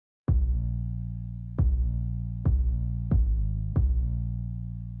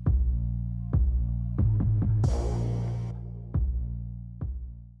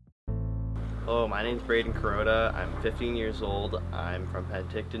Hello, my name's Brayden Kuroda. I'm 15 years old. I'm from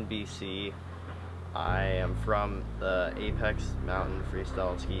Penticton, BC. I am from the Apex Mountain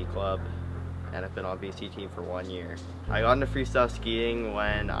Freestyle Ski Club, and I've been on BC team for 1 year. I got into freestyle skiing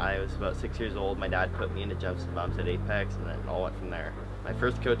when I was about 6 years old. My dad put me into jumps and bumps at Apex, and then it all went from there. My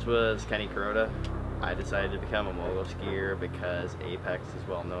first coach was Kuroda. I decided to become a mogul skier because Apex is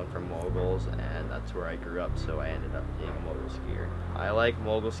well known for moguls, and that's where I grew up, so I ended up being a mogul skier. I like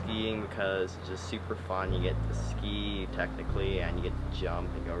mogul skiing because it's just super fun. You get to ski technically and you get to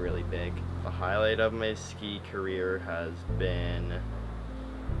jump and go really big. The highlight of my ski career has been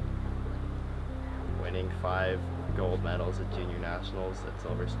winning 5 gold medals at Junior Nationals at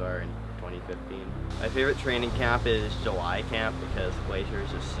Silver Star in 2015. My favorite training camp is July camp because Glacier is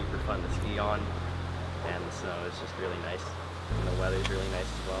just super fun to ski on, and the snow is just really nice, and the weather is really nice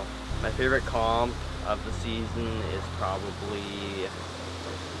as well. My favorite comp of the season is probably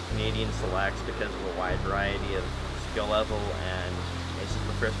Canadian Selects because of the wide variety of skill level, and it's just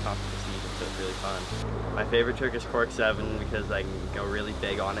the first comp of the season, so it's really fun. My favorite trick is Cork 7 because I can go really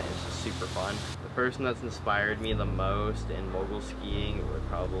big on it and it's just super fun. The person that's inspired me the most in mogul skiing would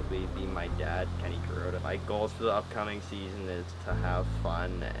probably be my dad, Kuroda. My goals for the upcoming season is to have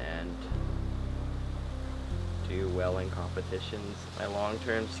fun and do well in competitions. My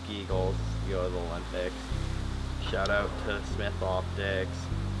long-term ski goals is to go to the Olympics. Shout out to Smith Optics,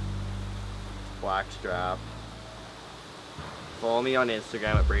 Blackstrap. Follow me on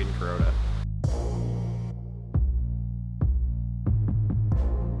Instagram at Brayden Kuroda.